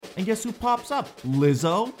And guess who pops up?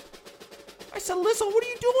 Lizzo. I said, Lizzo, what are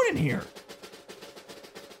you doing in here?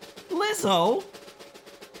 Lizzo?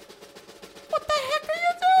 What the heck are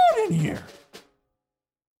you doing in here?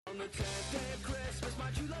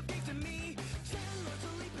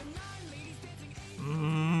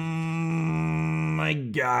 My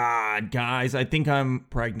God, guys, I think I'm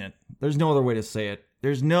pregnant. There's no other way to say it.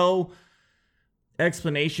 There's no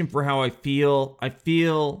explanation for how I feel. I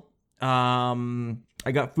feel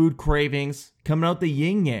I got food cravings coming out the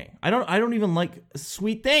yin yang. I don't even like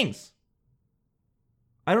sweet things.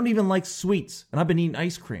 I don't even like sweets, and I've been eating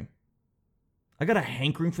ice cream. I got a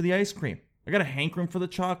hankering for the ice cream. I got a hankering for the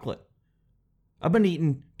chocolate. I've been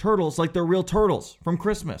eating turtles like they're real turtles from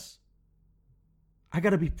Christmas. I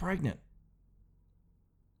gotta be pregnant.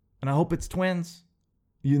 And I hope it's twins.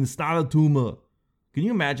 It's not a tumor. Can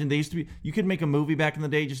you imagine? You could make a movie back in the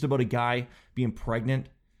day just about a guy being pregnant.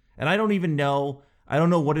 And I don't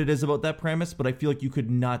know what it is about that premise, but I feel like you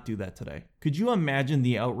could not do that today. Could you imagine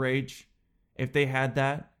the outrage if they had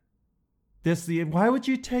that? Why would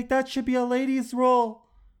you take that? Should be a lady's role.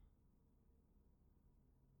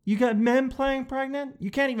 You got men playing pregnant?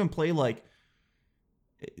 You can't even play like,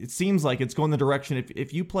 it seems like it's going the direction.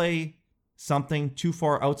 If you play something too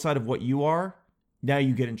far outside of what you are, now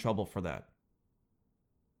you get in trouble for that.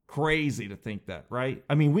 Crazy to think that, right?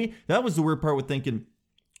 I mean, that was the weird part with thinking,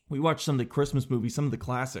 we watched some of the Christmas movies, some of the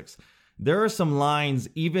classics. There are some lines,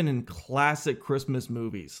 even in classic Christmas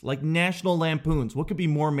movies, like National Lampoons. What could be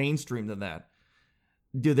more mainstream than that?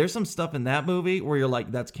 Dude, there's some stuff in that movie where you're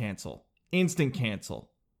like, that's cancel. Instant cancel.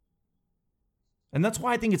 And that's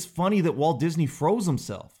why I think it's funny that Walt Disney froze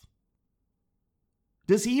himself.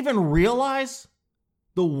 Does he even realize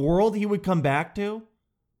the world he would come back to?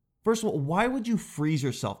 First of all, why would you freeze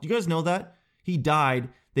yourself? Do you guys know that? He died.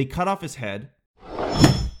 They cut off his head.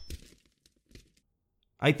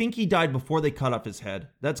 I think he died before they cut off his head.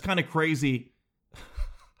 That's kind of crazy.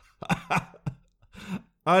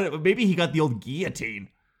 Maybe he got the old guillotine.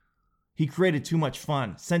 He created too much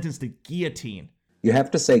fun. Sentenced to guillotine. You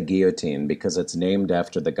have to say guillotine because it's named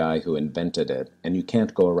after the guy who invented it, and you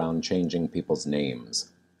can't go around changing people's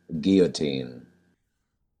names. Guillotine.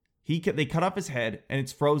 They cut off his head, and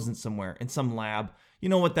it's frozen somewhere in some lab. You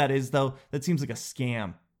know what that is, though? That seems like a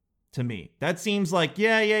scam to me. That seems like,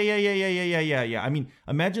 yeah. I mean,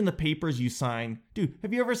 imagine the papers you sign. Dude,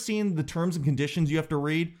 have you ever seen the terms and conditions you have to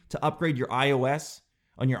read to upgrade your iOS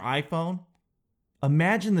on your iPhone?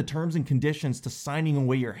 Imagine the terms and conditions to signing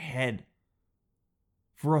away your head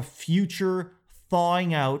for a future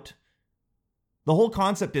thawing out. The whole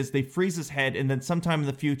concept is they freeze his head, and then sometime in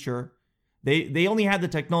the future, they only had the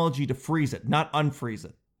technology to freeze it, not unfreeze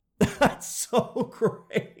it. That's so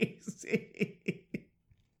crazy.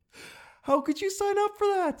 How could you sign up for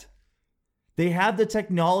that? They have the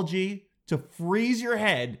technology to freeze your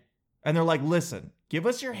head, and they're like, listen, give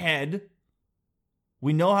us your head.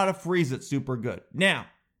 We know how to freeze it super good. Now,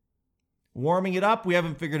 warming it up, we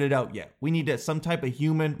haven't figured it out yet. We need some type of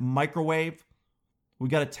human microwave. We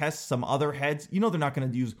got to test some other heads. You know they're not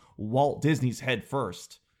going to use Walt Disney's head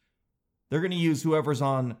first. They're going to use whoever's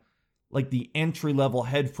on like the entry-level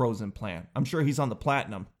head frozen plan. I'm sure he's on the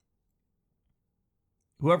platinum.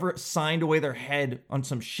 Whoever signed away their head on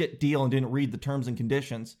some shit deal and didn't read the terms and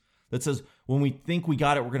conditions that says, when we think we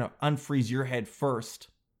got it, we're going to unfreeze your head first.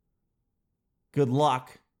 Good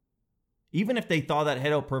luck. Even if they thaw that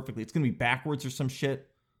head out perfectly, it's going to be backwards or some shit.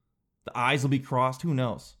 The eyes will be crossed. Who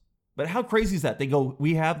knows? But how crazy is that? They go,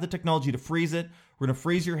 we have the technology to freeze it. We're going to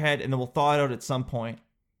freeze your head and then we'll thaw it out at some point.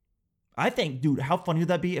 I think, dude, how funny would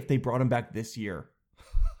that be if they brought him back this year?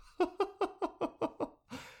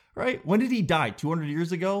 Right? When did he die? 200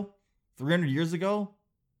 years ago? 300 years ago?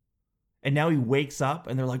 And now he wakes up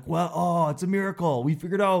and they're like, well, it's a miracle. We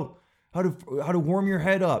figured out how to warm your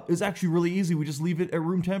head up. It's actually really easy. We just leave it at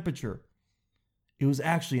room temperature. It was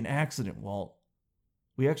actually an accident, Walt.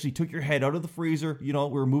 We actually took your head out of the freezer. You know,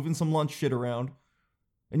 we were moving some lunch shit around.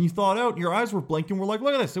 And you thawed out. Your eyes were blinking. We're like,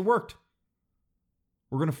 look at this. It worked.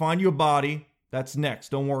 We're going to find you a body. That's next.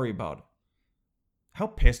 Don't worry about it. How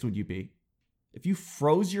pissed would you be if you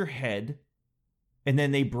froze your head and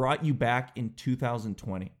then they brought you back in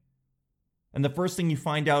 2020? And the first thing you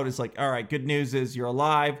find out is like, all right, good news is you're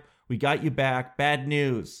alive. We got you back. Bad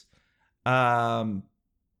news. Pandemic.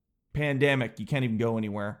 You can't even go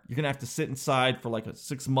anywhere. You're going to have to sit inside for like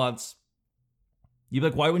 6 months. You'd be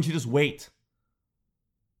like, why wouldn't you just wait?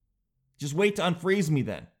 Just wait to unfreeze me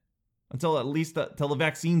then. Until the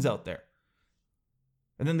vaccine's out there.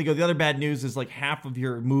 And then they go, the other bad news is like half of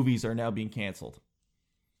your movies are now being canceled.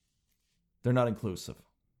 They're not inclusive.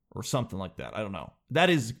 Or something like that. I don't know. That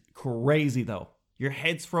is crazy though. Your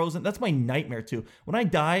head's frozen. That's my nightmare too. When I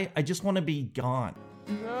die, I just want to be gone.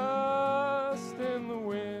 Dust in the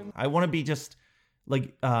wind. I want to be just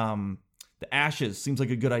like the ashes seems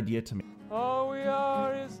like a good idea to me. All we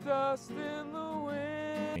are is dust in the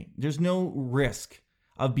wind. There's no risk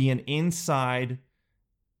of being inside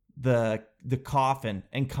the coffin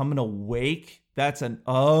and coming awake. That's a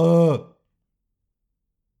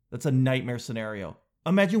nightmare scenario.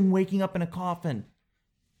 Imagine waking up in a coffin.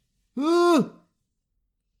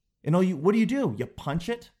 And what do? You punch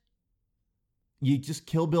it? You just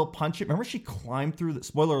Kill Bill punch it? Remember she climbed through the,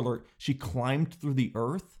 spoiler alert, she climbed through the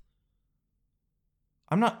earth?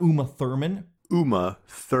 I'm not Uma Thurman. Uma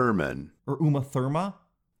Thurman. Or Uma Thurma.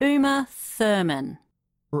 Uma Thurman.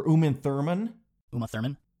 Or Uma Thurman. Uma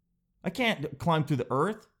Thurman. I can't climb through the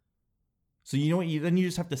earth. So you know what? Then you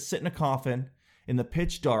just have to sit in a coffin in the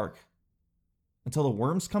pitch dark until the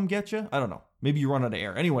worms come get you? I don't know. Maybe you run out of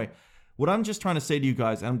air. Anyway, what I'm just trying to say to you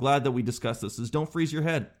guys, and I'm glad that we discussed this, is don't freeze your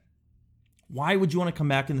head. Why would you want to come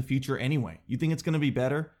back in the future anyway? You think it's going to be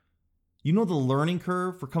better? You know the learning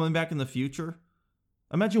curve for coming back in the future?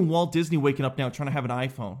 Imagine Walt Disney waking up now trying to have an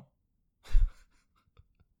iPhone.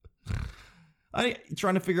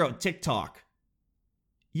 Trying to figure out TikTok.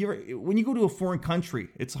 When you go to a foreign country,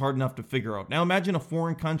 it's hard enough to figure out. Now imagine a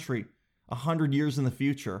foreign country 100 years in the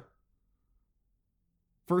future.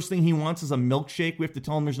 First thing he wants is a milkshake. We have to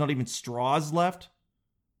tell him there's not even straws left.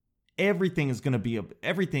 Everything is going to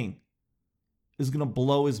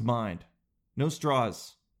blow his mind. No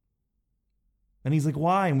straws. And he's like,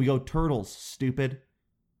 why? And we go, turtles, stupid.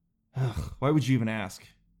 Ugh, why would you even ask?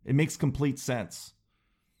 It makes complete sense.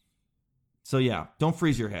 So yeah, don't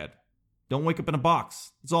freeze your head. Don't wake up in a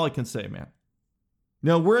box. That's all I can say, man.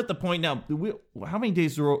 Now, we're at the point now. How many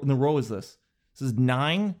days in a row is this? This is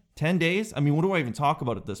 9, 10 days? I mean, what do I even talk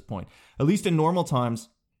about at this point? At least in normal times,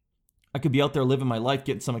 I could be out there living my life,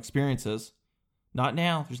 getting some experiences. Not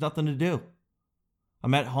now. There's nothing to do.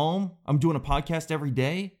 I'm at home. I'm doing a podcast every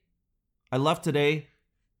day. I left today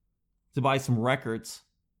to buy some records.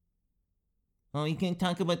 Oh, you can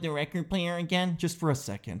talk about the record player again? Just for a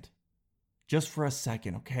second. Just for a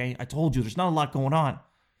second, okay? I told you, there's not a lot going on.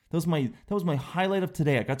 That was my highlight of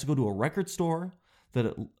today. I got to go to a record store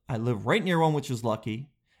that I live right near one, which is lucky,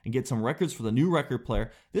 and get some records for the new record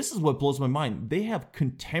player. This is what blows my mind. They have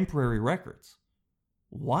contemporary records.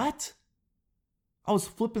 What? I was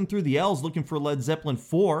flipping through the L's looking for Led Zeppelin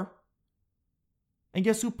 4. And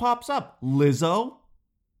guess who pops up? Lizzo.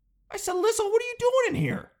 I said, Lizzo, what are you doing in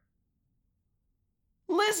here?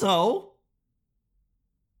 Lizzo?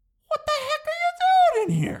 What the heck are you doing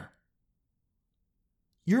in here?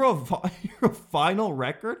 You're a vinyl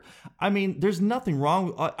record? I mean, there's nothing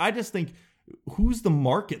wrong. I just think, who's the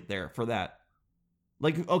market there for that?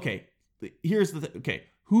 Like, okay, here's the thing. Okay,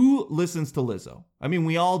 who listens to Lizzo? I mean,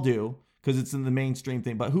 we all do, because it's in the mainstream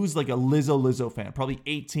thing, but who's like a Lizzo fan? Probably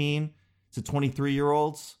 18 to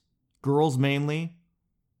 23-year-olds, girls mainly.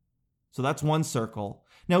 So that's one circle.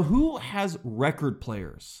 Now, who has record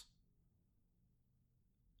players?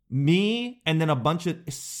 Me and then a bunch of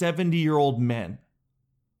 70-year-old men.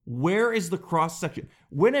 Where is the cross section?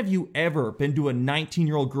 When have you ever been to a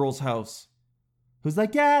 19-year-old girl's house who's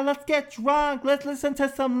like, yeah, let's get drunk. Let's listen to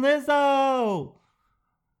some Lizzo.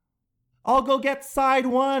 I'll go get side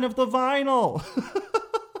one of the vinyl.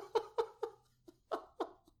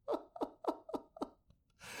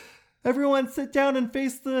 Everyone sit down and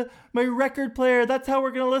face my record player. That's how we're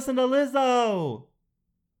going to listen to Lizzo.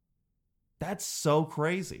 That's so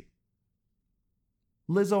crazy.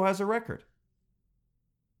 Lizzo has a record.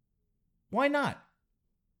 Why not?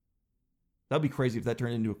 That'd be crazy if that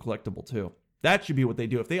turned into a collectible too. That should be what they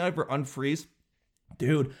do. If they ever unfreeze,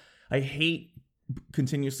 dude, I hate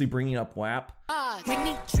continuously bringing up WAP.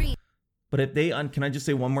 But if they can I just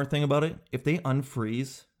say one more thing about it? If they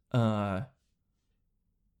unfreeze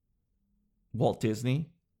Walt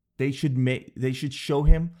Disney, they should show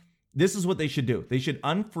him. This is what they should do. They should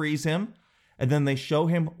unfreeze him, and then they show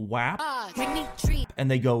him WAP, and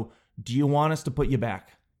they go, "Do you want us to put you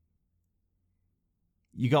back?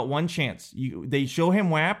 You got one chance." They show him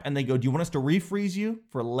WAP, and they go, "Do you want us to refreeze you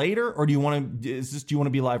for later, or do you want to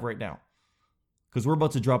be live right now? Because we're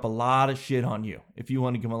about to drop a lot of shit on you if you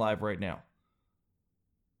want to come alive right now."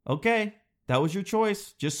 Okay, that was your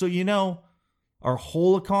choice. Just so you know, our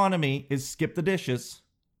whole economy is skip the dishes.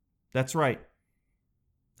 That's right.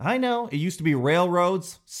 I know, it used to be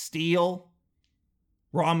railroads, steel,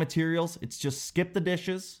 raw materials. It's just skip the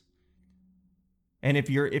dishes. And if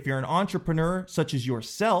you're an entrepreneur such as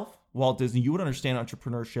yourself, Walt Disney, you would understand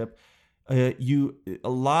entrepreneurship. A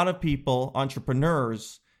lot of people,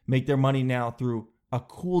 entrepreneurs, make their money now through a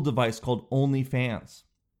cool device called OnlyFans.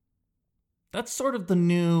 That's sort of the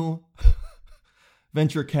new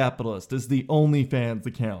venture capitalist, is the OnlyFans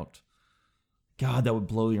account. God, that would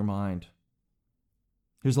blow your mind.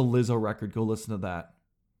 Here's a Lizzo record. Go listen to that.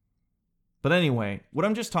 But anyway, what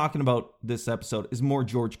I'm just talking about this episode is more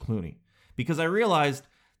George Clooney. Because I realized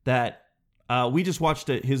that we just watched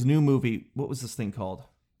his new movie. What was this thing called?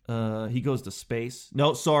 He goes to space.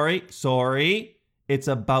 No, sorry. It's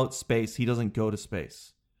about space. He doesn't go to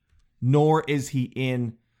space. Nor is he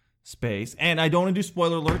in space. And I don't want to do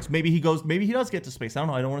spoiler alerts. Maybe he does get to space. I don't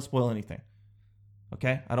know. I don't want to spoil anything.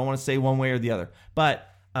 Okay? I don't want to say one way or the other. But,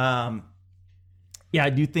 yeah, I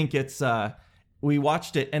do think it's, we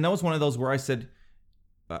watched it. And that was one of those where I said,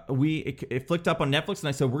 it flicked up on Netflix. And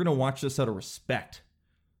I said, we're going to watch this out of respect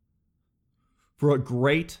for a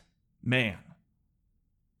great man.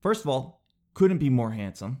 First of all, couldn't be more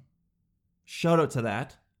handsome. Shout out to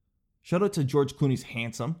that. Shout out to George Clooney's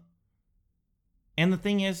handsome. And the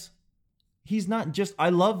thing is, he's not just, I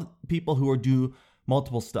love people who do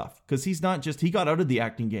multiple stuff. Because he's not just, he got out of the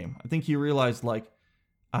acting game. I think he realized, like,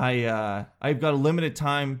 I've got a limited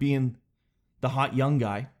time being the hot young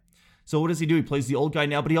guy. So what does he do? He plays the old guy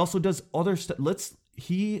now, but he also does other stuff.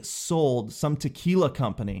 He sold some tequila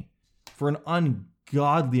company for an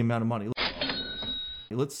ungodly amount of money.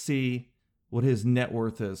 Let's see what his net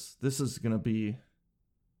worth is. This is going to be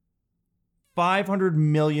 $500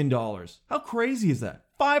 million. How crazy is that?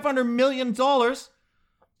 $500 million? Dude,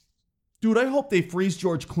 I hope they freeze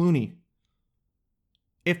George Clooney.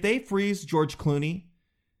 If they freeze George Clooney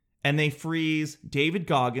and they freeze David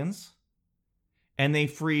Goggins and they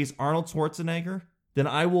freeze Arnold Schwarzenegger, then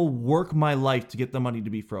I will work my life to get the money to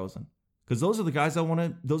be frozen. Because those are the guys I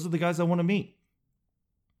want to meet.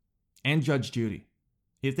 And Judge Judy.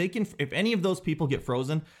 If any of those people get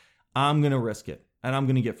frozen, I'm going to risk it. And I'm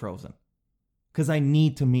going to get frozen. Because I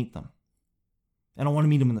need to meet them. And I want to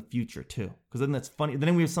meet them in the future too. Because then that's funny.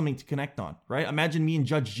 Then we have something to connect on, right? Imagine me and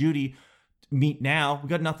Judge Judy meet now. We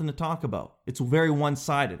got nothing to talk about. It's very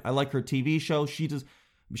one-sided. I like her TV show.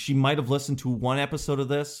 She might have listened to one episode of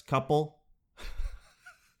this, couple.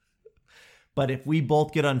 But if we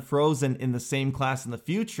both get unfrozen in the same class in the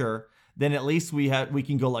future, then at least we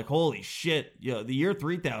can go like, holy shit, yo, the year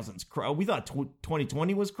 3000's we thought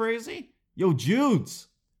 2020 was crazy. Yo, Judes.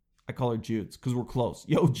 I call her Judes because we're close.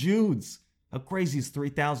 Yo, Judes. How crazy is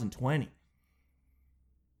 3020?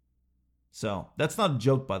 So that's not a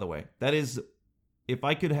joke, by the way. That is, if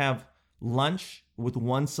I could have lunch with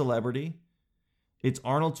one celebrity, it's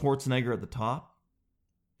Arnold Schwarzenegger at the top.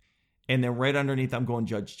 And then right underneath, I'm going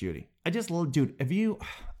Judge Judy. I just love, dude,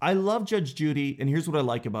 I love Judge Judy. And here's what I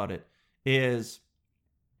like about it is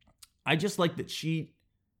I just like that she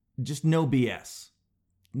just no BS.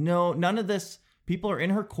 No, none of this. People are in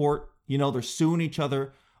her court. You know, they're suing each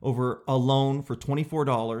other over a loan for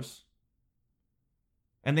 $24.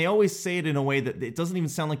 And they always say it in a way that it doesn't even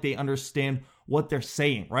sound like they understand what they're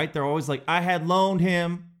saying, right? They're always like, I had loaned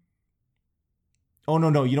him. Oh,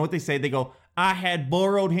 no. You know what they say? They go, I had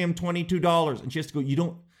borrowed him $22. And she has to go,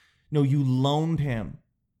 you loaned him.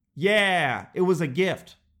 Yeah, it was a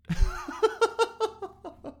gift.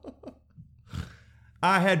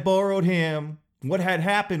 I had borrowed him. What had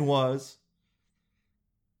happened was,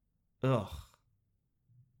 that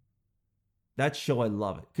show, I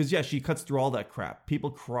love it. Because, yeah, she cuts through all that crap. People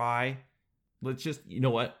cry. Let's just, you know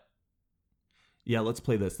what? Yeah, let's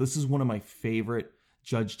play this. This is one of my favorite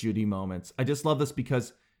Judge Judy moments. I just love this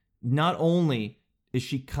because not only is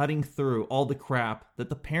she cutting through all the crap that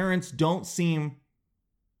the parents don't seem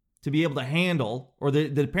to be able to handle, or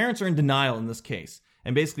the parents are in denial in this case.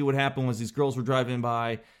 And basically what happened was these girls were driving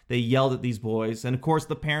by, they yelled at these boys, and of course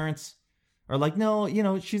the parents are like, no,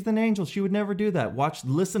 she's an angel. She would never do that.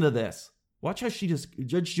 Listen to this. Watch how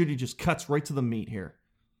Judge Judy just cuts right to the meat here.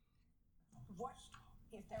 What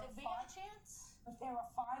if there were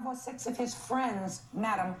 5 or 6 of his friends,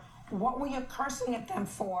 madam, what were you cursing at them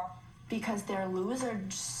for? Because they're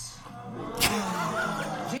losers.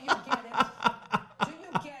 Do you get it?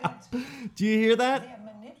 Do you hear that? They're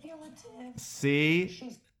manipulative.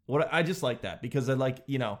 See? I just like that because I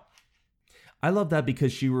love that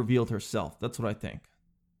because she revealed herself. That's what I think.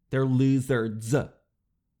 They're losers.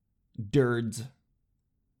 Dirds.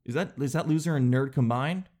 Is that loser and nerd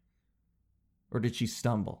combined? Or did she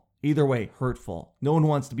stumble? Either way, hurtful. No one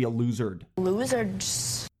wants to be a losered.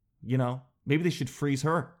 Losers. Maybe they should freeze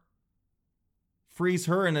her. Freeze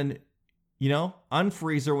her and then,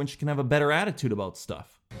 unfreeze her when she can have a better attitude about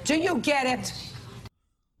stuff. Do you get it?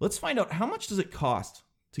 Let's find out how much does it cost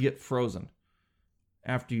to get frozen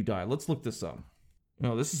after you die. Let's look this up.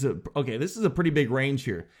 No, this is a pretty big range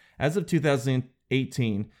here. As of 2018,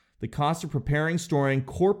 18. The cost of preparing, storing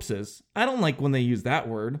corpses. I don't like when they use that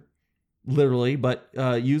word, literally, but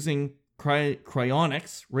using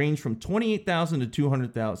cryonics range from $28,000 to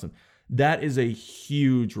 $200,000. That is a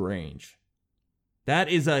huge range. That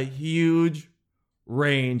is a huge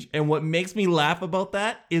range. And what makes me laugh about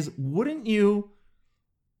that is, wouldn't you,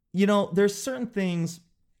 there's certain things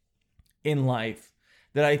in life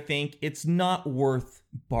that I think it's not worth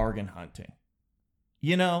bargain hunting.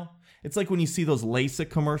 It's like when you see those LASIK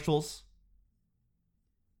commercials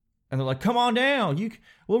and they're like, come on down.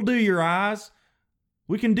 We'll do your eyes.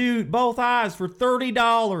 We can do both eyes for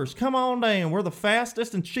 $30. Come on down. We're the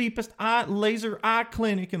fastest and cheapest laser eye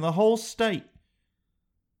clinic in the whole state.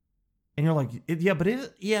 And you're like,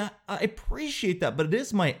 I appreciate that, but it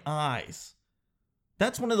is my eyes.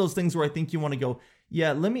 That's one of those things where I think you want to go,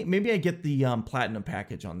 maybe I get the platinum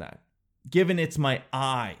package on that, given it's my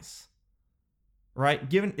eyes. Right?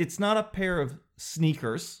 Given it's not a pair of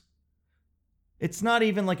sneakers. It's not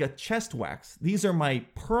even like a chest wax. These are my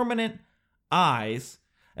permanent eyes.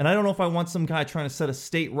 And I don't know if I want some guy trying to set a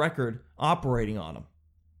state record operating on them.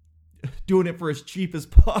 Doing it for as cheap as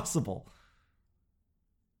possible.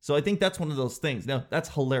 So I think that's one of those things. Now, that's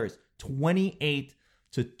hilarious. $28,000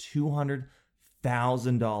 to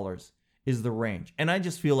 $200,000 is the range. And I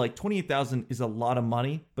just feel like $28,000 is a lot of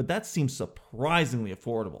money, but that seems surprisingly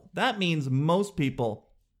affordable. That means most people,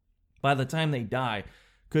 by the time they die,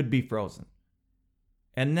 could be frozen.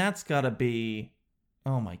 And that's got to be,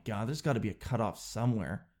 oh my God, there's got to be a cutoff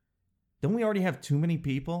somewhere. Don't we already have too many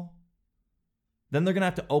people? Then they're going to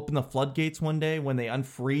have to open the floodgates one day when they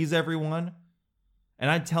unfreeze everyone.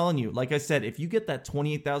 And I'm telling you, like I said, if you get that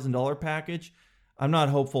 $28,000 package, I'm not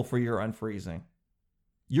hopeful for your unfreezing.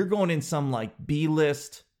 You're going in some like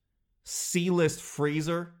B-list, C-list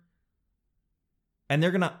freezer, and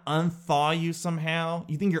they're going to unthaw you somehow.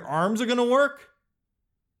 You think your arms are going to work?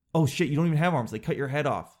 Oh shit, you don't even have arms. They cut your head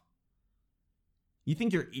off. You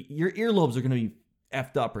think your earlobes are going to be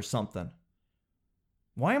effed up or something.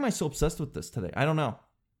 Why am I so obsessed with this today? I don't know.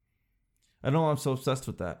 I don't know why I'm so obsessed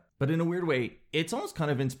with that. But in a weird way, it's almost kind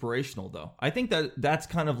of inspirational though. I think that's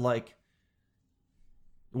kind of like,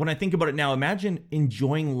 when I think about it now, imagine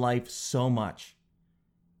enjoying life so much.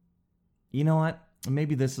 You know what?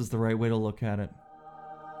 Maybe this is the right way to look at it.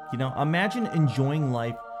 Imagine enjoying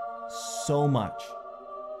life so much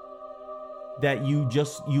that you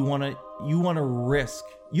want to risk.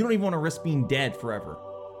 You don't even want to risk being dead forever.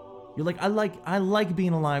 You're like, I like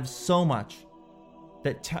being alive so much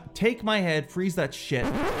that take my head, freeze that shit,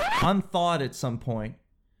 unthaw it at some point,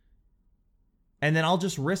 and then I'll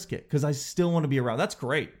just risk it because I still want to be around. That's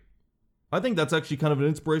great. I think that's actually kind of an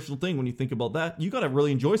inspirational thing when you think about that. You got to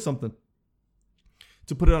really enjoy something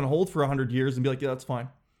to put it on hold for 100 years and be like, yeah, that's fine.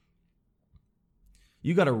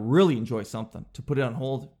 You got to really enjoy something to put it on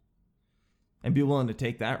hold and be willing to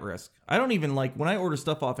take that risk. I don't even like, when I order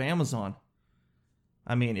stuff off Amazon,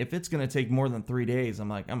 I mean, if it's going to take more than 3 days, I'm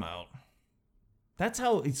like, I'm out. That's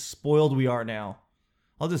how spoiled we are now.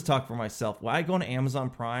 I'll just talk for myself. When I go on Amazon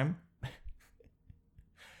Prime,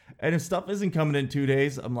 and if stuff isn't coming in 2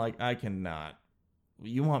 days, I'm like, I cannot.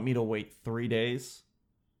 You want me to wait 3 days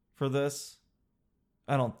for this?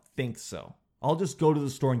 I don't think so. I'll just go to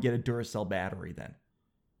the store and get a Duracell battery then,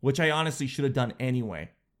 which I honestly should have done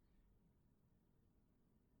anyway.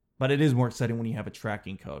 But it is more exciting when you have a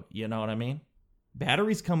tracking code. You know what I mean?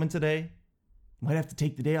 Batteries coming today. Might have to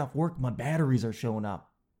take the day off work. My batteries are showing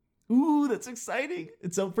up. Ooh, that's exciting.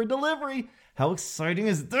 It's out for delivery. How exciting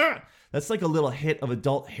is that? That's like a little hit of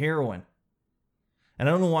adult heroin. And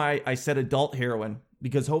I don't know why I said adult heroin,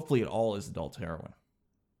 because hopefully it all is adult heroin.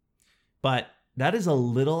 But that is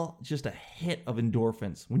just a hit of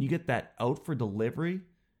endorphins. When you get that out for delivery,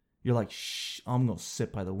 you're like, shh, I'm going to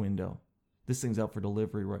sit by the window. This thing's out for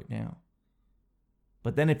delivery right now.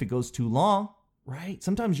 But then if it goes too long, right?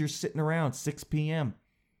 Sometimes you're sitting around 6 p.m.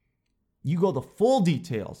 You go the full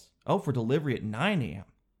details. Out for delivery at 9 a.m.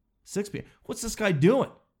 6 p.m. What's this guy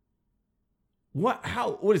doing? What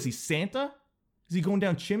is he, Santa? Is he going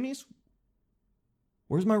down chimneys?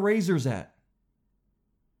 Where's my razors at?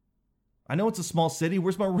 I know it's a small city.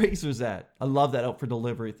 Where's my razors at? I love that out for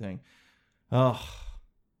delivery thing. Oh,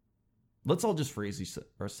 let's all just freeze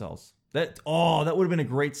ourselves. That would have been a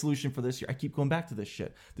great solution for this year. I keep going back to this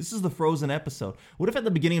shit. This is the Frozen episode. What if at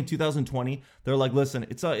the beginning of 2020, they're like, listen,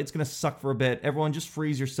 it's going to suck for a bit. Everyone just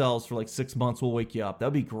freeze yourselves for like 6 months. We'll wake you up. That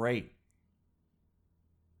would be great.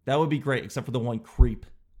 That would be great, except for the one creep.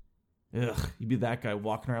 Ugh, you'd be that guy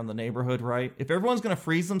walking around the neighborhood, right? If everyone's going to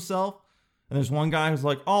freeze themselves, and there's one guy who's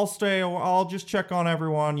like, I'll stay, I'll just check on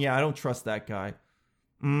everyone. Yeah, I don't trust that guy.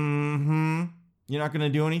 You're not going to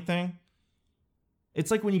do anything?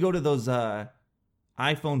 It's like when you go to those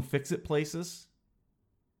iPhone fix-it places.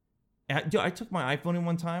 I took my iPhone in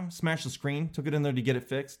one time, smashed the screen, took it in there to get it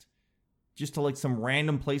fixed. Just to like some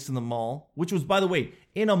random place in the mall, which was, by the way,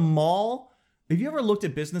 in a mall. Have you ever looked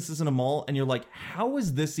at businesses in a mall and you're like, how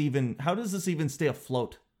does this even stay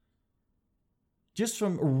afloat? Just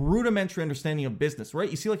from a rudimentary understanding of business, right?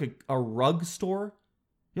 You see like a rug store.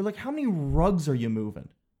 You're like, how many rugs are you moving?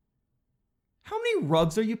 How many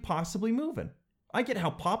rugs are you possibly moving? I get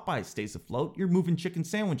how Popeye stays afloat. You're moving chicken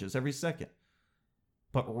sandwiches every second.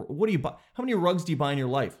 But what do you buy? How many rugs do you buy in your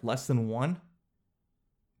life? Less than one?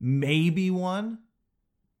 Maybe one?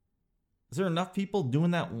 Is there enough people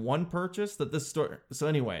doing that one purchase that this store... So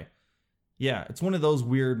anyway, yeah, it's one of those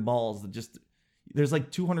weird malls that just... There's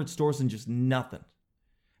like 200 stores and just nothing.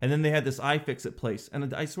 And then they had this iFixit place.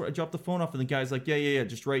 And I swear, I dropped the phone off and the guy's like, yeah,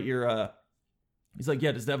 just write your... He's like,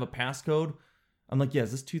 yeah, does it have a passcode? I'm like, yeah,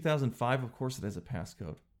 is this 2005? Of course it has a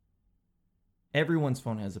passcode. Everyone's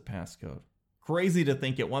phone has a passcode. Crazy to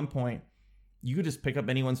think at one point, you could just pick up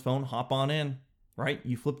anyone's phone, hop on in, right?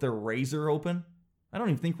 You flip their Razor open. I don't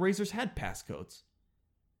even think Razors had passcodes.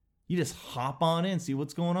 You just hop on in, see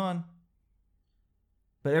what's going on.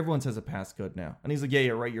 But everyone's has a passcode now. And he's like, yeah,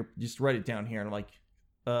 right. Just write it down here. And I'm like,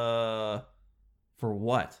 for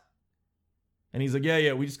what? And he's like,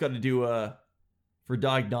 yeah, we just got to do, for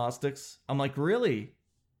diagnostics. I'm like, really?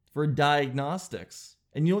 For diagnostics?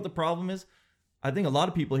 And you know what the problem is? I think a lot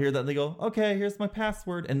of people hear that and they go, okay, here's my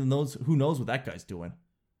password. And then who knows what that guy's doing?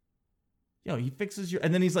 He fixes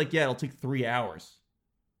and then he's like, yeah, it'll take 3 hours.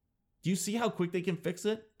 Do you see how quick they can fix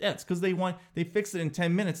it? Yeah, it's because they fix it in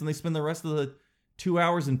 10 minutes and they spend the rest of the 2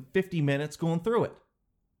 hours and 50 minutes going through it.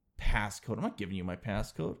 Passcode. I'm not giving you my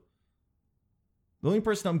passcode. The only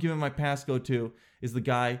person I'm giving my passcode to is the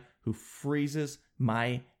guy who freezes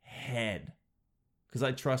my head. Because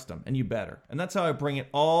I trust him, and you better. And that's how I bring it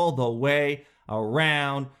all the way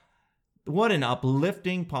around. What an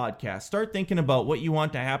uplifting podcast. Start thinking about what you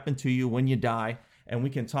want to happen to you when you die, and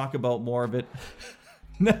we can talk about more of it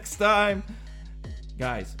next time.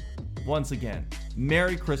 Guys, once again,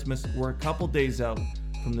 Merry Christmas. We're a couple days out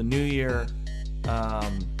from the new year.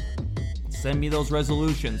 Send me those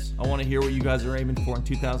resolutions. I want to hear what you guys are aiming for in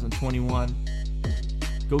 2021.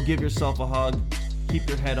 Go give yourself a hug. Keep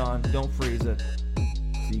your head on. Don't freeze it.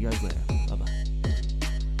 See you guys later. Bye-bye.